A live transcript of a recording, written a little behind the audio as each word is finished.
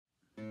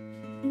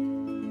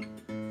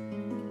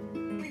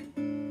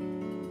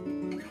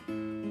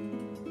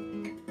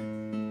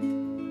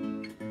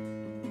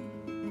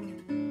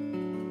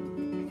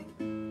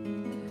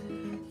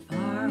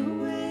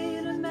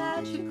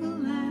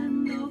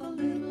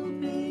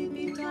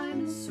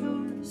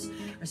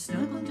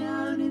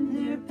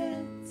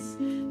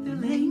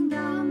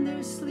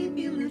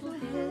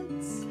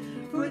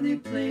they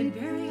played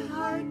very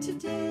hard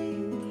today.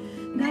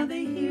 Now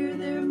they hear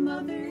their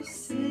mother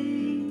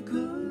say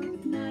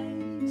good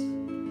night.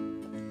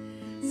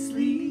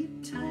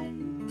 Sleep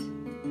tight.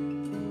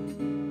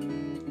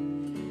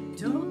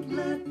 Don't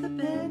let the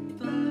bed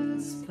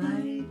bugs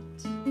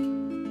bite.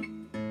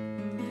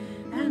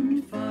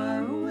 And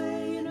far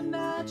away in a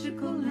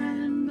magical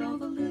land, all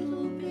the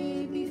little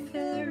baby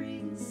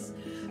fairies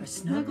are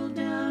snuggled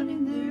down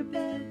in their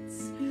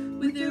beds,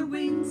 with their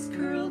wings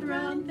curled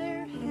round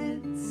their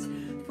heads,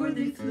 for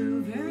they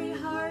flew very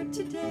hard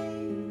today.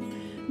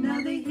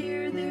 Now they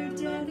hear their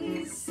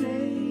daddy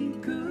say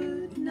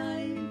good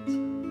night.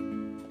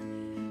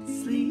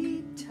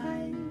 Sleep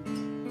tight.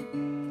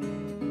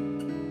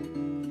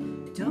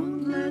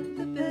 Don't let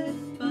the bed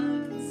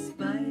bugs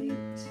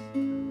bite.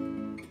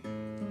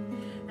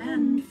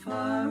 And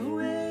far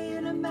away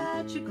in a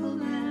magical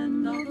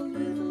land, all the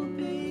little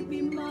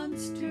baby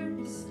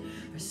monsters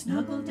are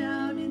snuggled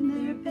down in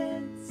their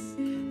beds.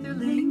 They're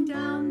laying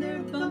down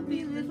their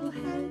bumpy little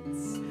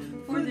heads,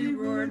 for they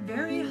roared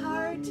very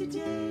hard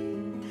today.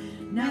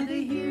 Now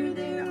they hear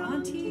their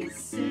aunties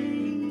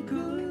say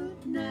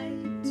good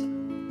night.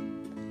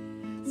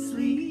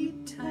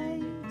 Sleep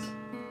tight.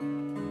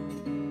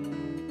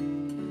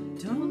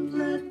 Don't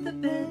let the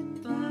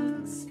bed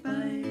bugs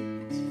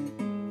bite.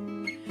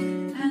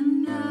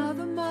 And now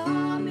the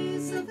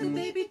mommies of the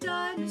baby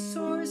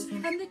dinosaurs,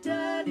 and the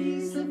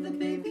daddies of the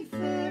baby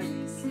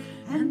fairies,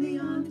 and the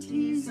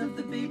aunties of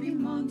the baby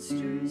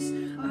monsters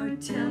are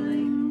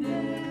telling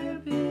their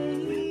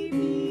babies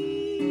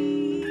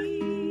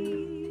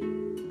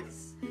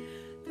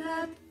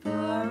that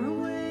far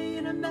away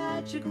in a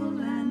magical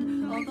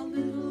land, all the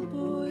little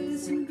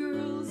boys and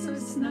girls are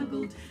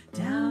snuggled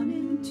down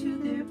into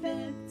their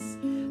beds.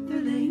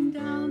 They're laying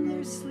down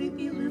their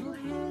sleepy little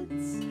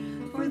heads,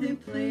 for they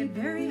played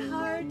very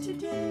hard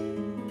today.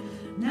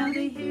 Now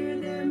they hear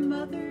their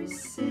mothers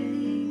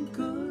say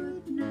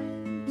good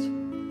night.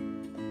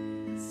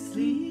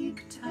 Sleep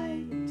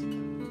tight.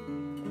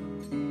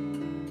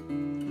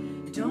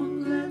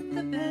 Don't let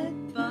the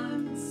bed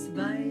bugs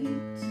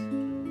bite.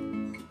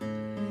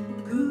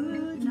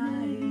 Good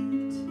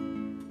night.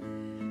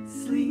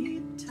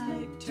 Sleep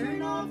tight.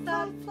 Turn off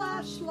that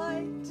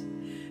flashlight.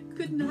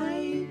 Good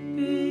night,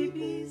 baby.